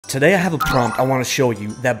Today I have a prompt I want to show you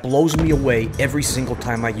that blows me away every single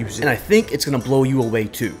time I use it, and I think it's gonna blow you away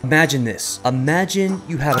too. Imagine this. Imagine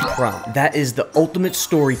you had a prompt that is the ultimate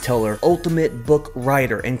storyteller, ultimate book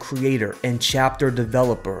writer and creator, and chapter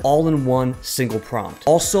developer, all in one single prompt.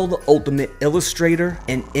 Also the ultimate illustrator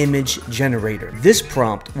and image generator. This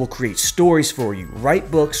prompt will create stories for you,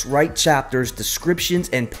 write books, write chapters, descriptions,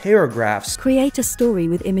 and paragraphs. Create a story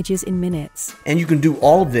with images in minutes. And you can do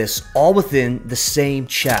all of this all within the same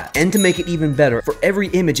chat. And to make it even better, for every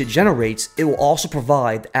image it generates, it will also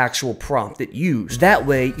provide the actual prompt it used. That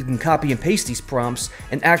way, you can copy and paste these prompts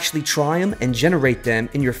and actually try them and generate them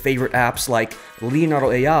in your favorite apps like Leonardo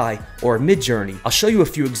AI or Midjourney. I'll show you a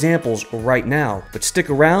few examples right now, but stick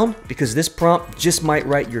around because this prompt just might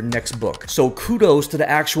write your next book. So kudos to the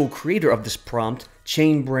actual creator of this prompt,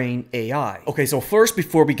 Chainbrain AI. Okay, so first,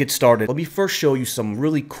 before we get started, let me first show you some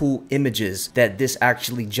really cool images that this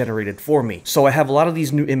actually generated for me. So I have a lot of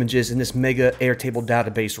these new images in this mega Airtable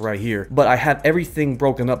database right here, but I have everything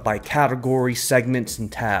broken up by category, segments,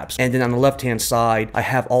 and tabs. And then on the left-hand side, I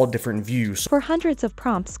have all different views. For hundreds of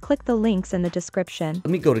prompts, click the links in the description.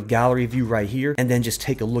 Let me go to gallery view right here and then just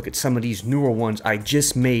take a look at some of these newer ones I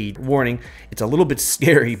just made. Warning, it's a little bit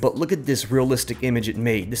scary, but look at this realistic image it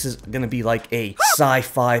made. This is gonna be like a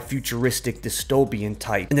sci-fi futuristic dystopian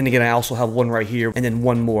type. And then again, I also have one right here and then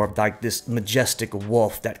one more of like this majestic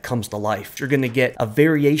wolf that comes to life. You're gonna get a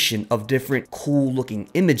variation of different cool looking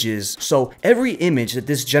images. So every image that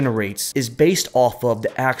this generates is based off of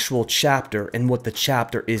the actual chapter and what the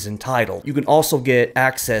chapter is entitled. You can also get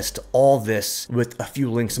access to all this with a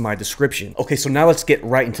few links in my description. Okay, so now let's get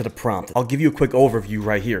right into the prompt. I'll give you a quick overview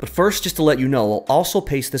right here. But first, just to let you know, I'll also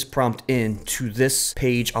paste this prompt into this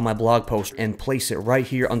page on my blog post and place it right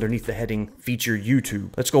here underneath the heading Feature YouTube.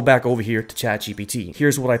 Let's go back over here to ChatGPT.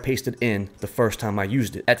 Here's what I pasted in the first time I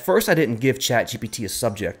used it. At first, I didn't give ChatGPT a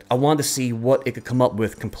subject. I wanted to see what it could come up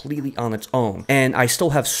with completely on its own. And I still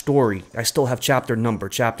have story. I still have chapter number,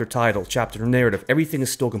 chapter title, chapter narrative. Everything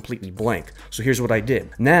is still completely blank. So here's what I did.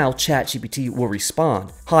 Now ChatGPT will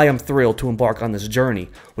respond. Hi, I'm thrilled to embark on this journey.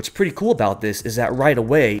 What's pretty cool about this is that right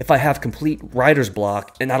away, if I have complete writer's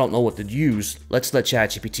block and I don't know what to use, let's let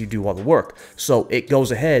ChatGPT do all the work. So it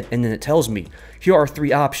goes ahead and then it tells me, here are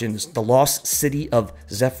three options: The Lost City of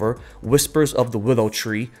Zephyr, Whispers of the Willow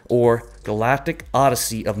Tree, or Galactic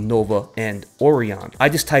Odyssey of Nova and Orion. I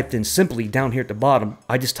just typed in simply down here at the bottom,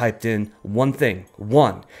 I just typed in one thing,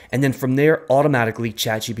 one. And then from there, automatically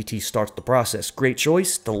ChatGPT starts the process. Great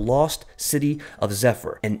choice, The Lost City of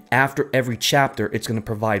Zephyr. And after every chapter, it's going to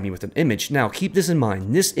provide me with an image. Now, keep this in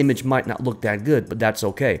mind. This image might not look that good, but that's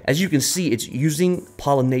okay. As you can see, it's using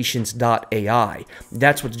pollinations.ai.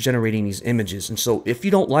 That's what's generating these images. And so if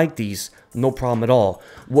you don't like these, no problem at all.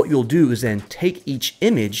 What you'll do is then take each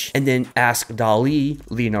image and then ask DALL-E,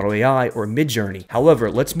 Leonardo AI, or Midjourney. However,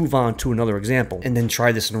 let's move on to another example and then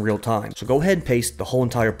try this in real time. So go ahead and paste the whole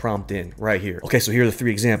entire prompt in right here. Okay, so here are the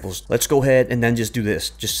three examples. Let's go ahead and then just do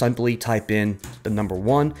this. Just simply type in the number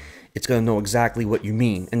 1. It's going to know exactly what you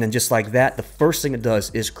mean. And then just like that, the first thing it does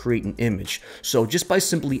is create an image. So just by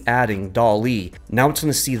simply adding DALL-E, now it's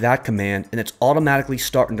going to see that command and it's automatically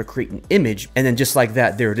starting to create an image. And then just like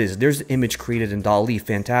that, there it is. There's the image created in DALL-E.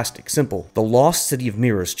 Fantastic. Simple. The Lost City of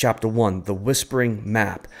Mirrors, Chapter 1, The Whispering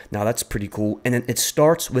Map. Now that's pretty cool. And then it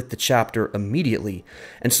starts with the chapter immediately.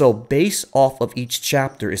 And so based off of each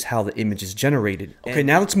chapter is how the image is generated. Okay,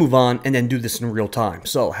 now let's move on and then do this in real time.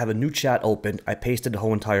 So I have a new chat opened. I pasted the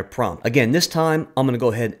whole entire prompt. Again, this time I'm going to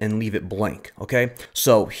go ahead and leave it blank. Okay,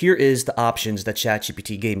 so here is the options that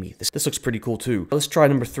ChatGPT gave me. This looks pretty cool too. Let's try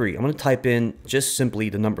number 3. I'm going to type in just simply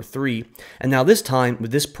the number 3. And now this time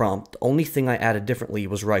with this prompt, the only thing I added differently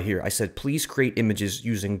was right here. I said, please create images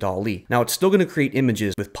using DALL-E. Now it's still going to create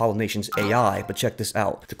images with Pollinations AI, but check this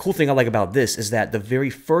out. The cool thing I like about this is that the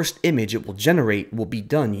very first image it will generate will be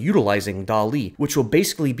done utilizing DALL-E, which will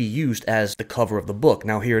basically be used as the cover of the book.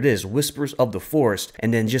 Now here it is, Whispers of the Forest,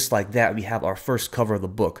 and then just like that, we have our first cover of the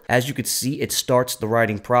book. As you can see, it starts the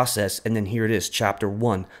writing process, and then here it is, chapter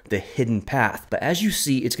 1, The Hidden Path. But as you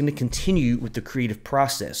see, it's going to continue with the creative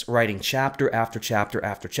process, writing chapter after chapter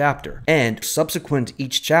after chapter. And subsequent to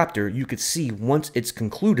each chapter, you could see once it's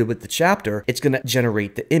concluded with the chapter, it's going to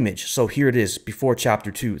generate the image. So here it is, before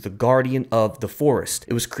chapter 2, The Guardian of the Forest.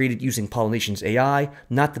 It was created using Pollinations AI.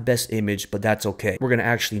 Not the best image, but that's okay. We're going to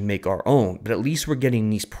actually make our own, but at least we're getting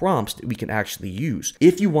these prompts that we can actually use.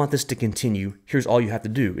 If you want want this to continue, here's all you have to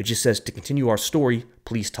do. It just says to continue our story,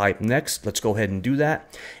 please type next. Let's go ahead and do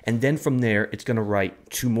that. And then from there, it's going to write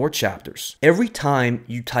 2 more chapters. Every time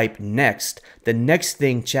you type next, the next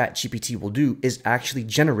thing ChatGPT will do is actually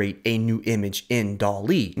generate a new image in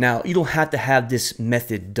DALL-E. Now, you don't have to have this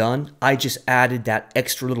method done. I just added that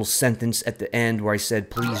extra little sentence at the end where I said,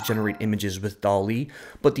 please generate images with DALL-E.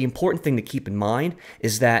 But the important thing to keep in mind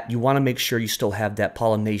is that you want to make sure you still have that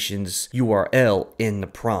Pollinations URL in the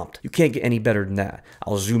prompt. You can't get any better than that.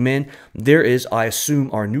 I'll zoom in. There is, I assume,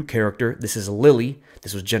 our new character. This is Lily.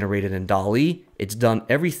 This was generated in DALL-E. It's done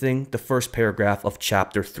everything the first paragraph of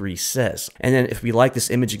chapter 3 says. And then if we like this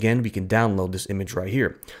image again, we can download this image right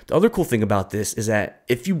here. The other cool thing about this is that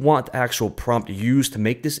if you want the actual prompt used to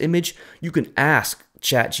make this image, you can ask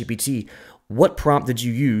ChatGPT, what prompt did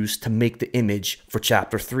you use to make the image for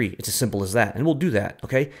chapter 3? It's as simple as that. And we'll do that,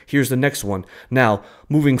 okay? Here's the next one. Now,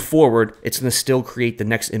 moving forward, it's going to still create the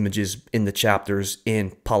next images in the chapters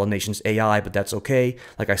in Pollinations AI, but that's okay.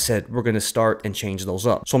 Like I said, we're going to start and change those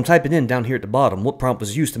up. So I'm typing in down here at the bottom, what prompt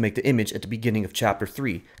was used to make the image at the beginning of chapter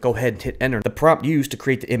 3? Go ahead and hit enter. The prompt used to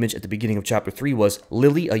create the image at the beginning of chapter 3 was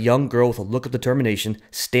Lily, a young girl with a look of determination,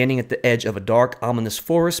 standing at the edge of a dark, ominous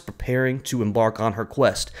forest, preparing to embark on her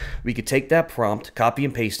quest. We could take that prompt, copy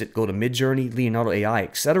and paste it, go to Midjourney, Leonardo AI,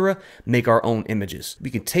 etc., make our own images. We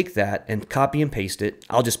can take that and copy and paste it.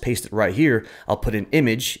 I'll just paste it right here. I'll put an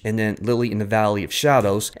image and then Lily in the Valley of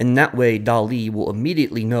Shadows, and that way DALL-E will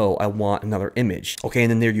immediately know I want another image. Okay, and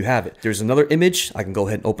then there you have it. There's another image. I can go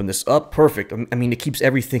ahead and open this up. Perfect. I mean, it keeps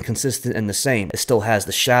everything consistent and the same. It still has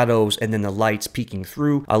the shadows and then the lights peeking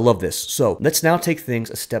through. I love this. So let's now take things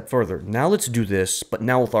a step further. Now let's do this, but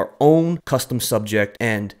now with our own custom subject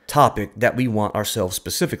and topic that we want ourselves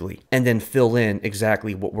specifically, and then fill in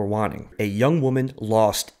exactly what we're wanting. A young woman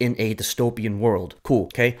lost in a dystopian world. Cool,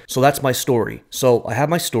 okay? So that's my story. So I have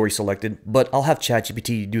my story selected, but I'll have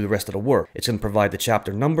ChatGPT do the rest of the work. It's going to provide the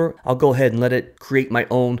chapter number. I'll go ahead and let it create my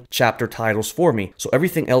own chapter titles for me. So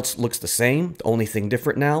everything else looks the same. The only thing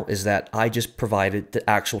different now is that I just provided the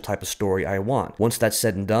actual type of story I want. Once that's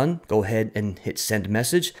said and done, go ahead and hit send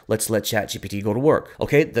message. Let's let ChatGPT go to work.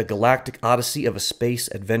 Okay, the Galactic Odyssey of a Space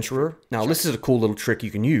Adventurer. Now this is a cool little trick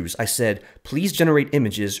you can use. I said, please generate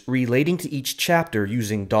images relating to each chapter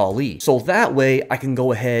using DALL-E. So that way I can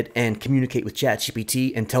go ahead and communicate with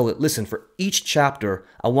ChatGPT and tell it, listen, for each chapter,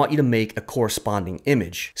 I want you to make a corresponding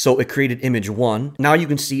image. So it created image 1. Now you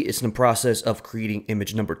can see it's in the process of creating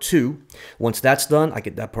image number 2. Once that's done, I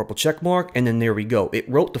get that purple check mark, and then there we go. It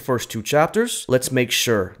wrote the first 2 chapters. Let's make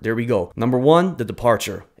sure. There we go. Number 1, the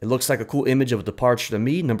departure. It looks like a cool image of a departure to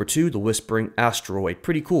me. Number 2, the whispering asteroid.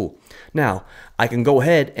 Pretty cool. Now, I can go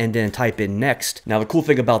ahead and then type in next. Now, the cool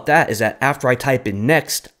thing about that is that after I type in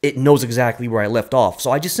next, it knows exactly where I left off. So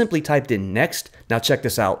I just simply typed in next. Now check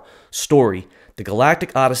this out. Story. The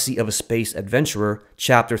Galactic Odyssey of a Space Adventurer,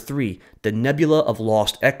 Chapter 3, The Nebula of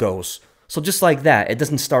Lost Echoes. So just like that, it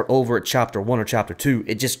doesn't start over at chapter 1 or chapter 2,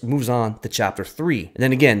 it just moves on to chapter 3. And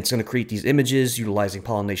then again, it's going to create these images utilizing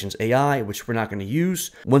Pollinations AI, which we're not going to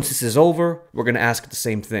use. Once this is over, we're going to ask it the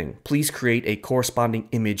same thing. Please create a corresponding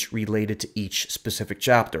image related to each specific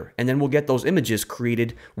chapter. And then we'll get those images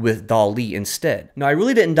created with DALL-E instead. Now, I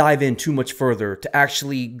really didn't dive in too much further to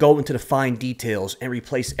actually go into the fine details and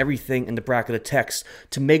replace everything in the bracket of text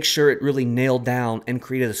to make sure it really nailed down and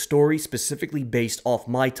created a story specifically based off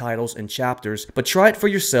my titles and chapters, but try it for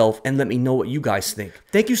yourself and let me know what you guys think.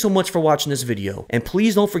 Thank you so much for watching this video, and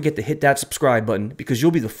please don't forget to hit that subscribe button because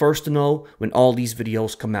you'll be the first to know when all these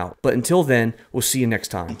videos come out. But until then, we'll see you next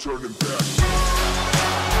time.